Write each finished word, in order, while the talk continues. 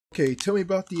Okay, tell me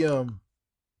about the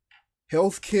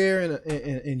healthcare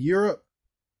in Europe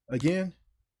again.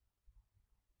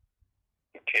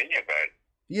 Tell you about it.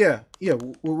 Yeah, yeah.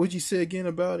 What'd you say again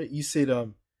about it? You said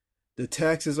the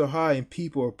taxes are high and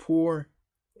people are poor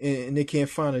and they can't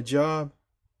find a job.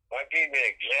 I gave you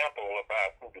an example about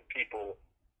who the people,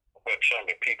 what some of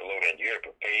the people over in Europe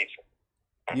are paid.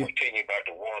 I'm Yeah. going to tell you about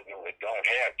the ones who don't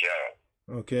have jobs.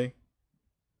 Okay.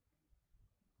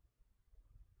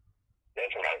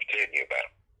 That's what I'm telling you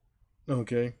about.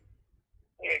 Okay.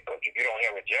 Yeah, because if you don't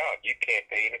have a job, you can't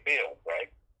pay any bills, right?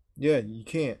 Yeah, you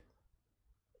can't.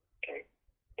 Okay.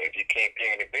 If you can't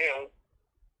pay any bills,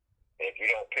 if you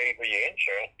don't pay for your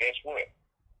insurance, guess what?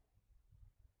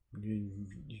 You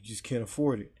just can't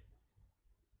afford it.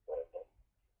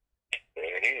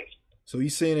 There it is. So you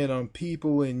saying that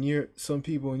people in Europe, some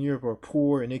people in Europe are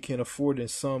poor and they can't afford it,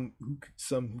 and some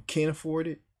who can't afford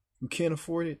it, who can't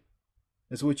afford it.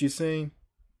 That's what you're saying.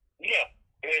 Yeah,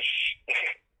 it's,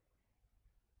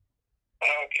 I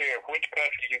don't care which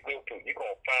country you go to, you're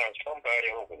going to find somebody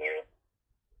over there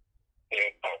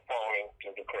that are falling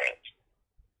through the cracks.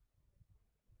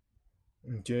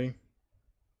 Okay.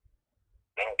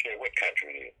 I don't care what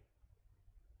country it is.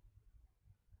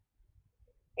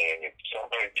 And if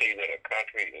somebody tell you that a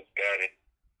country has got it,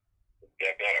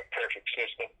 that got a perfect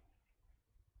system,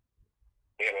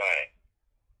 they're lying.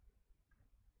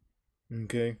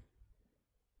 Okay.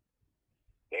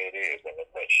 There it is in a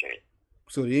nutshell.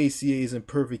 So the ACA isn't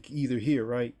perfect either here,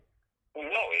 right? No,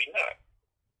 it's not.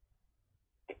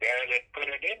 The guy that put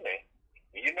it in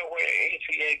there, you know where the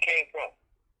ACA came from?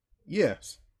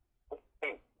 Yes. Who?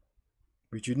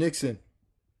 Richard Nixon.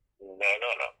 No, no,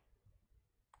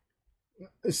 no.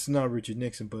 It's not Richard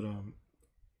Nixon, but I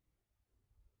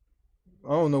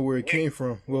don't know where it Mitt, came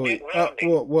from. Well, Mitt Romney.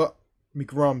 what?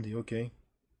 Mitt Romney. Okay.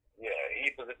 Yeah,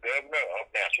 he was the governor of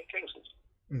Massachusetts.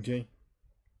 Okay.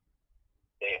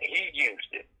 And he used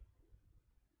it.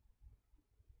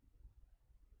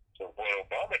 So what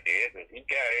Obama did was he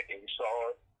got it and he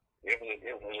saw it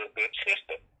was a good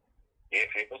system if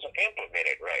it was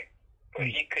implemented right. But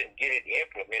he couldn't get it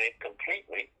implemented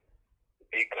completely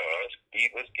because he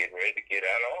was getting ready to get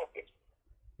out of office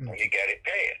when he got it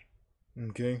passed.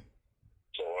 Okay.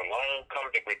 So along come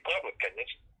the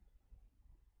Republicans,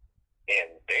 and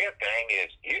their thing is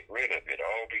get rid of it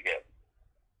altogether.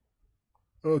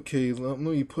 Okay. Let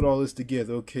me put all this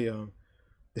together. Okay.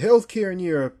 The healthcare in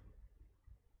Europe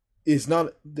is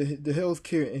not the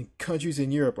healthcare in countries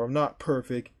in Europe are not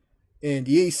perfect, and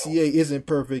the ACA isn't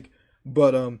perfect.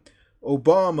 But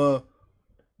Obama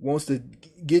wants to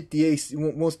get the AC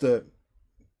wants to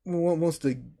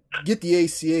get the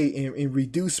ACA and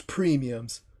reduce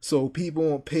premiums so people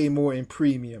won't pay more in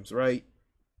premiums, right?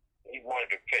 He wanted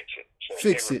to fix it so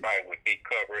Fix it. everybody would be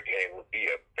covered and it would be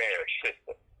a fair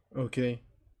system. Okay.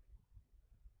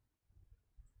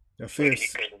 A But fair. he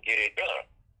couldn't get it done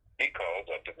because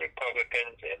of the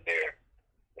Republicans and their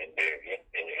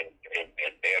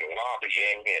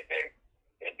lobbying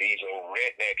and these old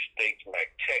redneck states like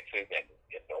Texas and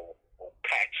old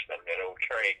Paxton, that old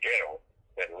attorney general,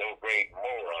 that low grade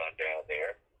moron down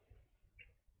there,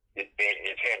 is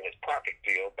having his pocket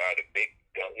filled by the big,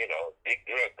 big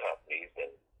drug companies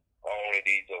and all of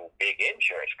these old big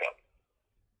insurance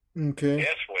companies. Okay.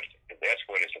 That's what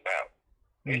it's about.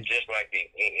 It's just like the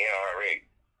NRA.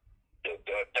 The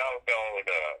doggone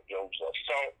those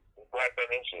assault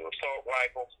weapons and assault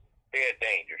rifles, they're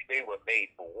dangerous. They were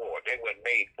made for war. They were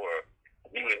made for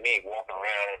you and me walking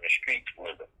around on the streets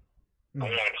with them,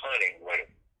 going hunting with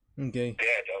them. Okay.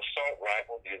 That assault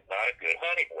rifle is not a good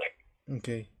hunting weapon.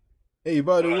 Okay. Hey,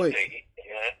 by the But I way. tell you,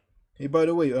 Hey, by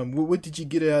the way, what did you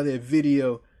get out of that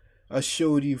video I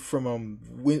showed you from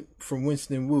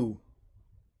Winston Wu?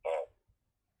 uh,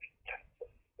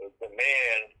 the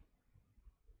man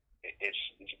is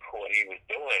what he was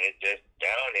doing is just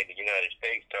down in the United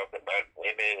States talking about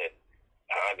women and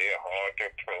how they're hard to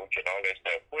approach and all that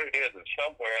stuff. What it is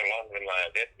somewhere along the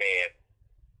line, that man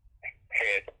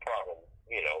had a problem,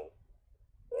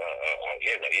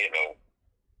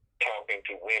 talking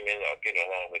to women or getting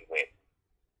along with women.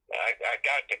 I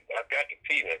got the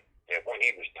feeling that when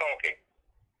he was talking,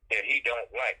 that he don't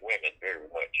like women very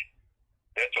much.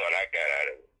 That's what I got out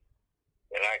of it,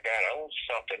 and I got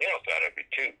something else out of it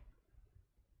too.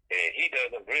 And he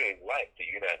doesn't really like the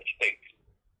United States.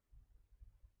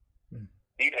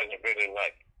 He doesn't really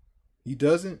like it. He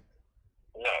doesn't?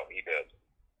 No, he doesn't.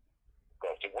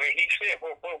 Because the way he said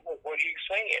what he's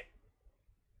saying,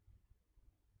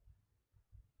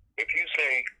 if you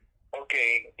say,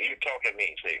 okay, you talk to me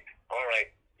and say, all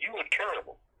right, you were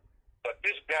terrible, but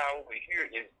this guy over here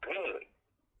is good.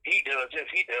 He does this,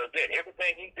 he does that.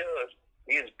 Everything he does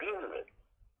is good.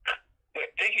 But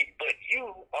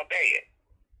you are bad.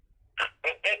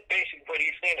 But that's basically what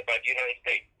he's saying about the United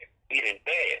States. It is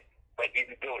bad. But if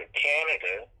you go to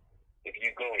Canada, if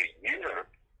you go to Europe,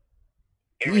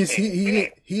 he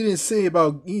didn't say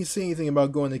anything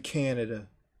about going to Canada.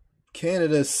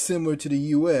 Canada is similar to the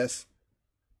U.S.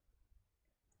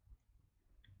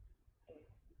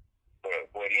 But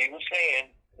what he was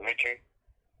saying, Richard,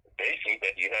 basically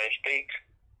that the United States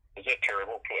is a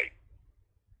terrible place,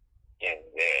 and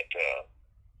that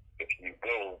if you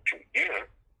go to Europe,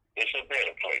 it's a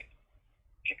better place.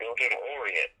 If you go to the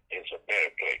Orient, it's a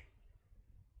better place.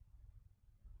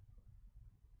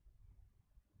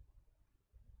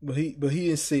 But he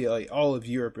didn't say like all of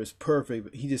Europe is perfect.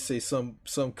 But he just say some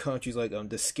countries like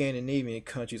the Scandinavian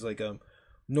countries like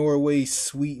Norway,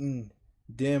 Sweden,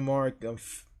 Denmark.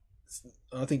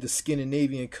 I think the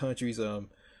Scandinavian countries are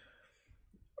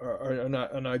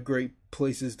not great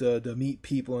places to meet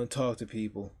people and talk to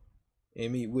people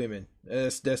and meet women.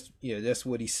 That's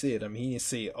what he said. I mean, he didn't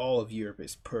say all of Europe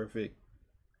is perfect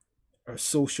or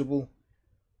sociable.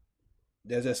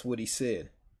 That's what he said.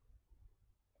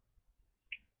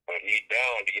 But he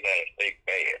down the United States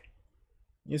bad.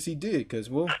 Yes, he did. Cause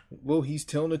well, he's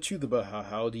telling the truth about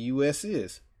how the U.S.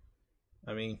 is.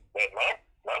 I mean, but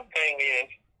my thing is,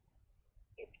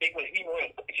 he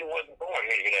wasn't born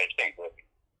in the United States, was he?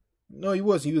 No, he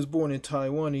wasn't. He was born in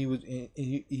Taiwan. He was, and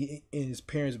his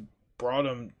parents brought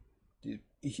him. Him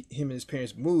and his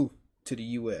parents moved to the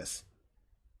U.S.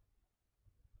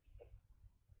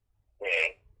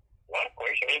 Yeah. My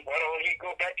question is, why don't he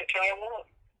go back to Taiwan?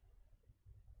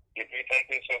 If you think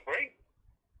it's so great,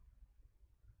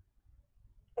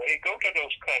 when he go to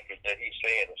those countries that he's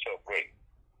saying are so great,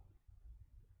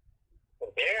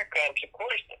 but there comes a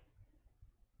question.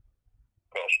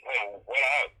 Because what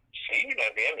I've seen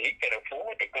of him, he can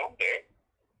afford to go there.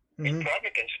 He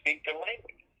probably can speak the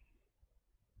language.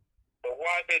 But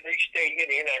why does he stay here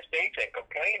in the United States and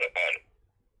complain about it?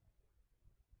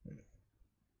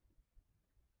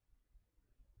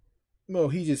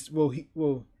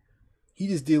 He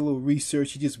just did a little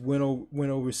research. He just went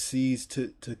overseas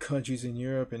to countries in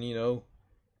Europe, and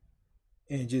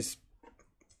and just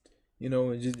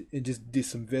did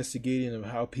some investigating of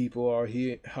how people are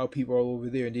here, how people are over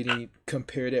there, and then he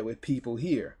compared that with people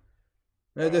here.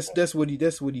 That's what he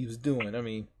was doing. I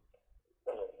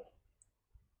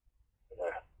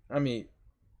mean,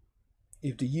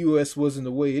 if the U.S. wasn't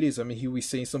the way it is, he would be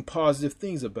saying some positive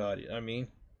things about it. I doubt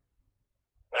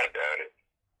it.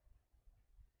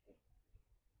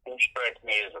 He strikes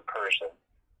me as a person.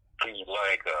 He's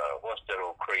like what's that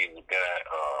old crazy guy?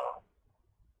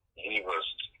 He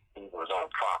was on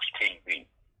Fox TV.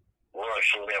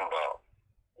 Rush Limbaugh.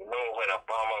 You know when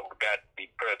Obama got to be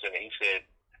president, he said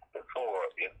before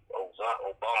if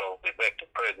Obama was elected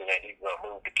president, he's gonna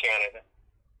move to Canada.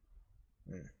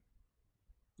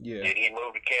 Yeah. Did he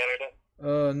move to Canada?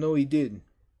 No, he didn't.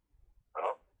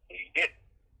 Oh, he didn't.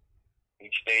 He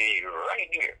stayed right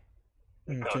here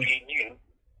because he knew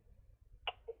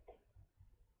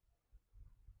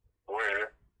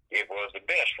where it was the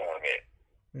best for him.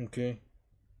 Okay.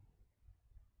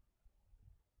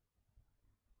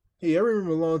 Hey, I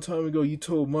remember a long time ago you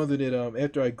told Mother that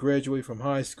after I graduated from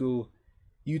high school,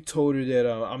 you told her that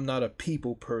I'm not a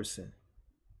people person.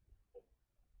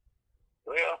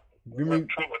 Well, you have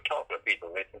trouble talking to people,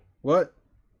 Richard. What?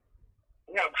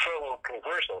 You have trouble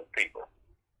conversing with people.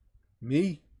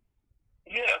 Me?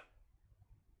 Yeah.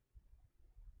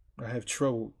 I have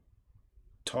trouble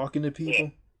talking to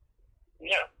people?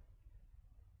 Yeah.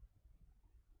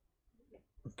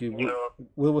 Okay,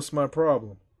 what was my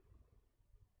problem?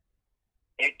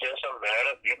 It doesn't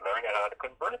matter if you learn how to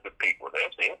converse with people.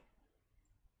 That's it.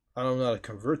 I don't know how to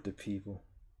convert to people.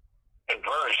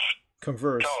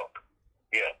 Converse. Talk.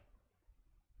 Yeah.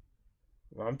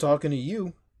 Well, I'm talking to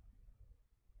you.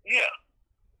 Yeah.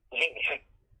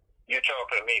 You're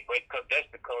talking to me, but that's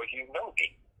because you know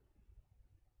me.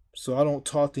 So I don't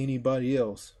talk to anybody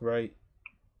else, right?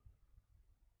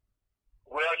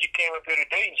 Well, you came up here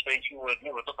today and said you were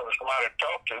looking for somebody to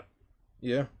talk to.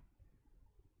 Yeah.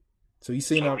 So you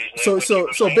saying so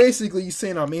basically you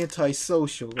saying I'm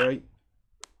antisocial, right?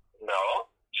 No.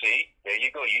 See, there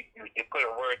you go. You put a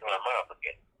word in my mouth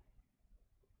again.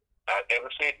 I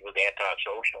never said it was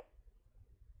antisocial.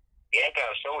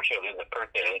 Antisocial is a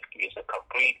person that is a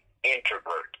complete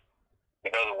introvert.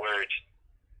 In other words,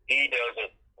 he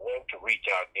doesn't want to reach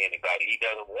out to anybody. He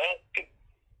doesn't want to,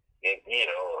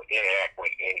 interact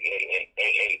with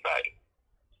anybody.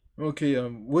 Okay.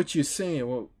 What you're saying?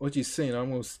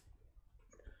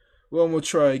 I'm gonna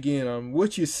try again.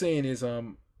 What you're saying is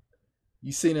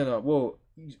You saying that? Well,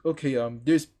 okay.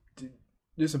 There's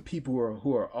some people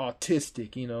who are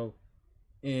autistic,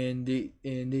 and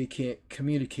they can't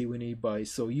communicate with anybody.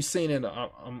 So you saying that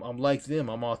I'm like them?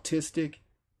 I'm autistic?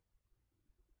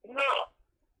 No,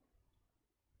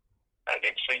 I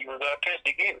didn't say you was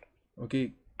autistic either.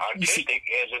 Okay. You see? Autistic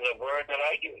isn't a word that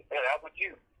I use, that I would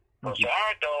use. Because Okay.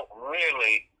 I don't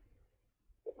really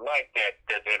like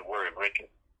that word, Richard.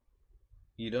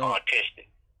 You don't? Autistic.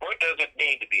 What does it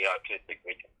mean to be autistic,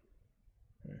 Richard?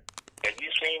 Have you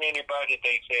seen anybody that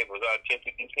they said was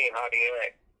autistic? You seen how they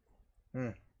act?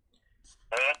 Hmm.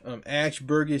 Huh?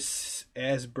 Asperger's.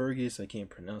 I can't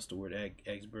pronounce the word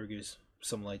Asperger's,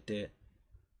 something like that.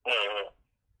 Uh-huh.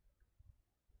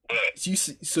 But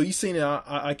So you saying that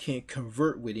I can't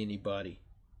convert with anybody?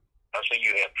 I say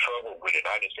you have trouble with it.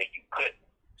 I didn't say you couldn't.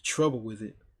 Trouble with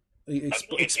it? I mean, you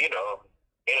know,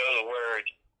 in other words,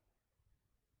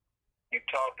 you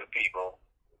talk to people,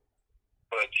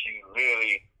 but you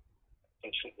really,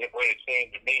 what it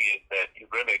seems to me is that you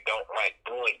really don't like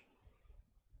doing.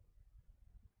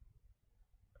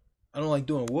 I don't like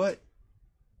doing what?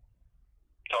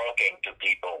 Talking to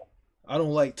people. I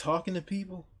don't like talking to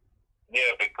people. Yeah,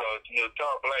 because you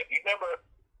talk like, you remember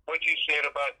what you said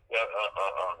about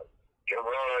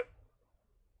Gerard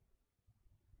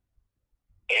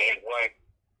and his wife?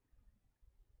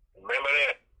 Remember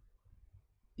that?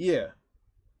 Yeah,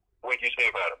 What you say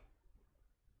about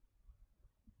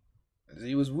him?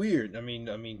 it was weird. I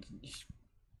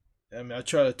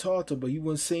tried to talk to him, but he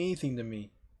wouldn't say anything to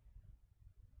me.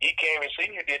 He came and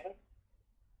seen you, didn't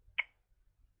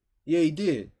Yeah, he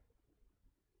did.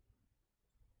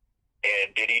 he?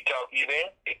 And did he talk to you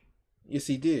then? Yes,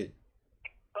 he did.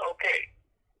 Okay.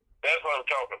 That's what I'm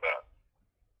talking about.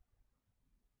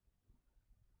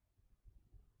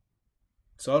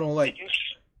 So I don't like.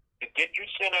 Did you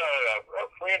send a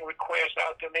friend request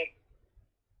out to me?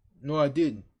 No, I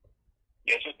didn't.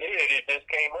 Yes, you did. It just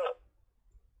came up.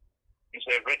 You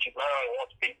said Richard Brown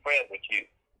wants to be friends with you.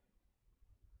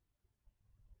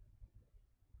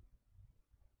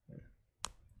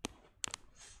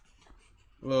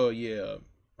 Well, yeah.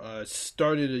 I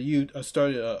started a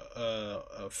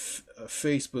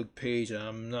Facebook page.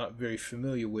 I'm not very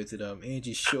familiar with it.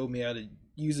 Angie showed me how to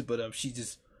use it, but she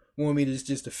just wanted me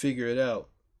just to figure it out.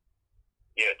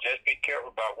 Yeah, just be careful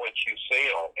about what you say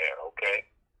on there, okay?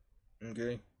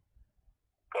 Okay.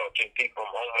 Because people from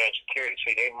Homeland Security,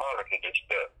 see, they monitor this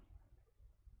stuff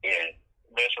and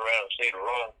mess around and say the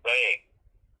wrong thing,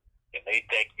 and they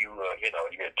think you're a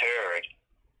terrorist.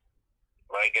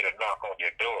 Might get a knock on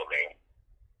your door, man.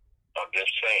 I'm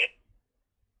just saying.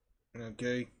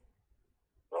 Okay.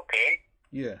 Okay.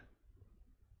 Yeah.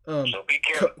 So be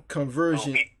careful.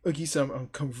 Conversion. Okay, so I'm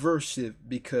conversive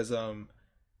because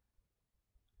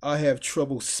I have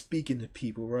trouble speaking to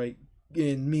people, right?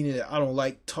 And meaning that I don't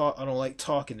like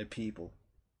talking to people.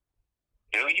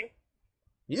 Do you?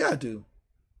 Yeah, I do.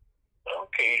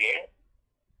 Okay then.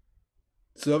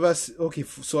 So if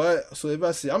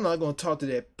I say I'm not gonna talk to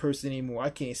that person anymore, I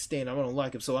can't stand him, I don't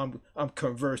like him, so I'm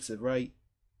conversive, right?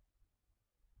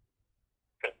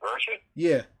 Conversive?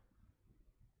 Yeah.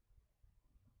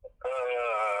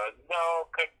 No,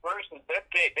 conversive. That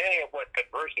ain't what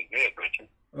conversive is, Richard.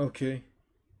 Okay.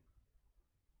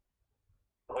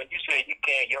 When you say you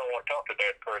don't want to talk to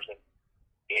that person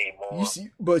anymore. You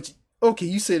see, but okay,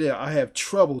 you say that I have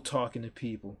trouble talking to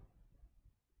people.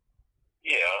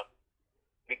 Yeah,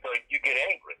 because you get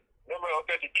angry. Remember, I was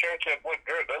at the church, that old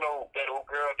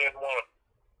girl didn't want.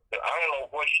 I don't know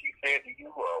what she said to you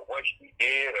or what she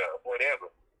did or whatever.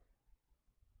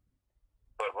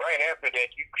 But right after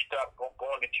that, you stopped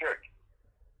going to church.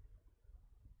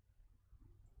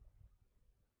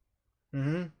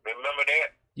 Mm-hmm. Remember that?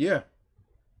 Yeah.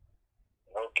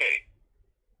 Okay.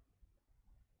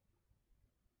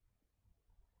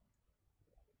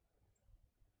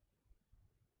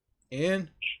 And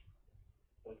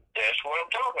that's what I'm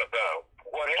talking about.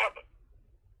 What happened?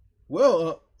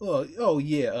 Oh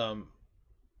yeah.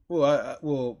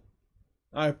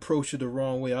 I approached her the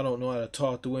wrong way. I don't know how to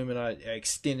talk to women. I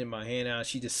extended my hand out.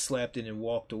 She just slapped it and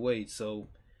walked away. So,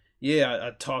 yeah,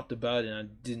 I talked about it and I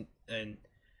didn't. And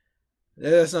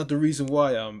that's not the reason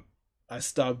why I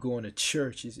stopped going to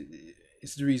church.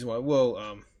 It's the reason why.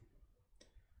 Well,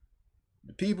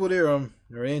 the people there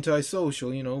they're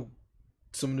antisocial.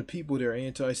 Some of the people there are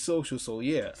antisocial. So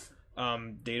yeah,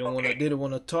 they don't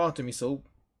want to talk to me. So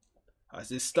I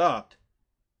just stopped.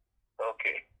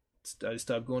 Okay. I just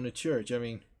stopped going to church. I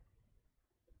mean.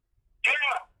 Yeah.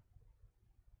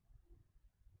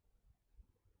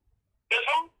 This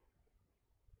one?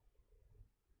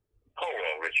 Hold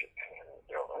on, Richard. I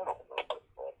don't know.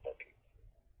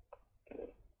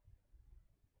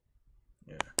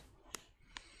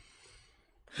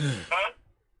 Huh?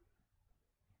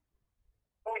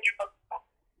 Who would you vote for?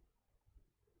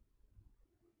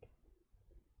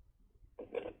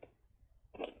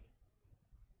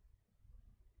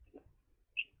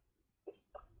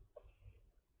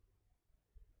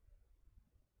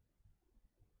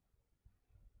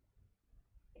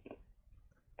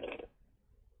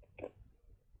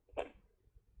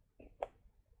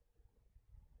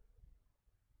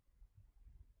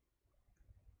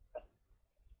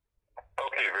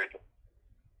 Okay, Richard.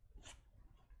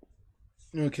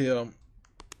 Okay,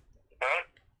 Huh?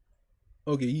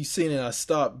 okay, you saying that I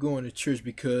stopped going to church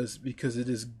because of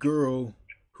this girl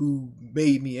who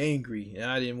made me angry, and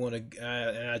I didn't want to,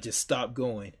 and I just stopped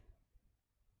going.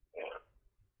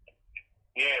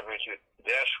 Yeah, Richard.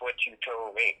 That's what you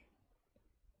told me.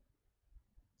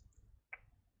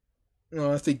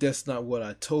 No, I think that's not what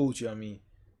I told you. I mean,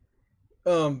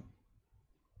 um,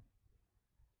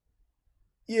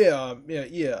 yeah.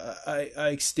 I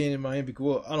extended my hand because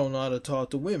well, I don't know how to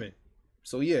talk to women,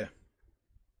 so yeah.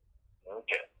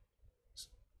 Okay.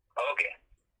 Okay.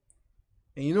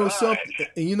 And you All know something, right.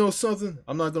 and you know something.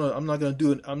 I'm not gonna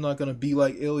do it. I'm not gonna be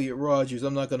like Elliot Rogers.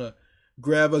 I'm not gonna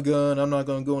grab a gun. I'm not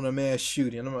gonna go on a mass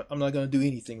shooting. I'm not gonna do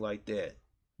anything like that.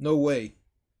 No way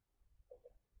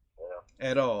Well,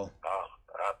 at all.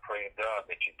 I pray to God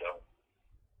that you don't.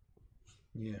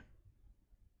 Yeah.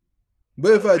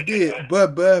 But if I Richard, did,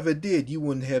 but if I did, you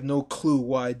wouldn't have no clue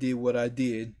why I did what I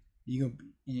did. You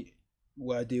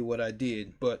why I did what I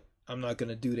did. But I'm not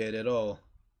gonna do that at all.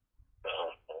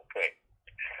 okay.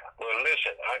 Well,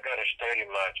 listen, I got to study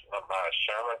my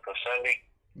sermon for Sunday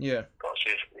Yeah. because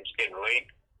it's getting late.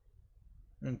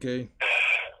 Okay.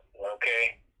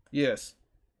 Okay. Yes.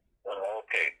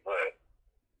 Okay, but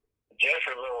just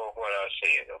remember what I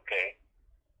said. Okay.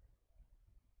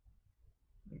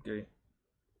 Okay.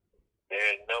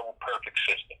 There's no perfect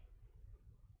system.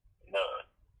 None.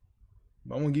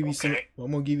 I'm gonna give you some. Okay.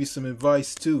 I'm gonna give you some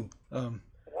advice too.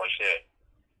 What's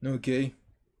that? Okay.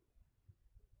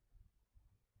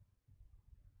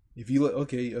 If you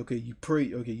okay, you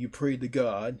pray. Okay, you prayed to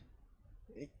God,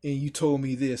 and you told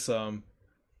me this.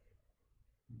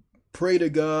 Pray to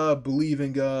God, believe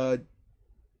in God,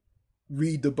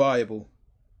 read the Bible.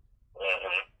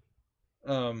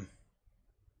 Uh-huh. Um.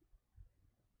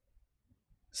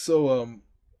 So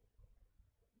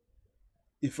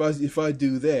if I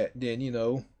do that, then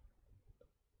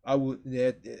I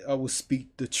will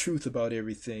speak the truth about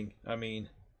everything. I mean,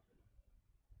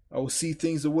 I will see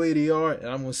things the way they are, and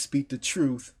I'm gonna speak the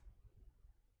truth.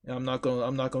 And I'm not gonna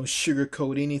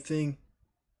sugarcoat anything,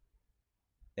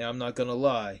 and I'm not gonna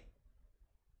lie.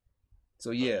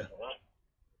 So yeah, Uh-huh.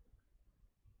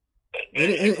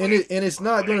 Basically, and what it is. it's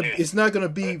not gonna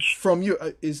be It's, from your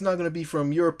it's not gonna be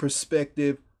from your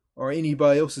perspective or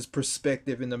anybody else's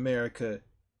perspective in America.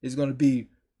 It's gonna be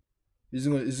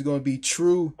it's gonna be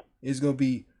true. It's gonna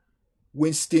be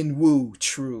Winston Wu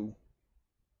true.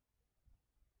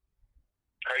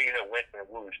 how you know Winston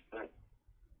Woods?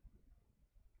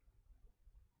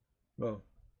 Well,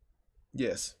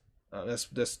 yes,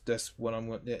 that's what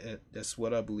that's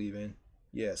what I believe in.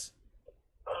 Yes,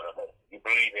 You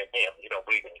believe in him. You don't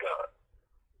believe in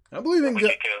God. I believe What in would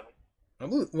God. you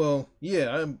tell me? Well,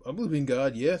 yeah, I believe in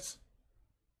God. Yes,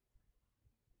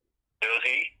 Does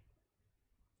he?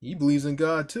 he believes in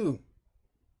God too.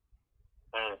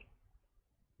 Hmm.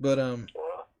 But That's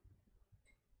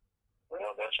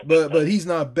a good but thing. he's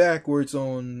not backwards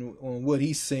on what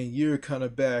he's saying. You're kind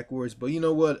of backwards. But you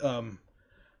know what? I'm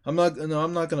not. No,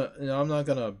 I'm not gonna. I'm not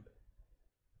gonna.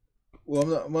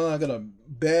 Well, I'm not gonna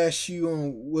bash you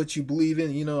on what you believe in.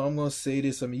 I'm gonna say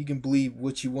this. I mean, you can believe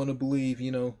what you want to believe.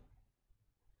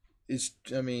 It's.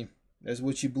 I mean, that's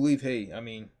what you believe. Hey, I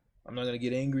mean, I'm not gonna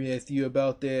get angry at you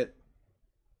about that.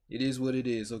 It is what it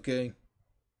is. Okay.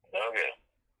 Okay.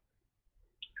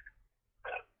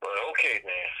 But okay,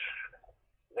 man.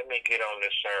 Let me get on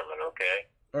this sermon, okay?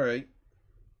 All right.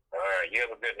 All right. You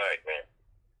have a good night, man.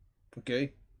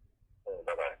 Okay.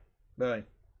 Bye bye. Bye.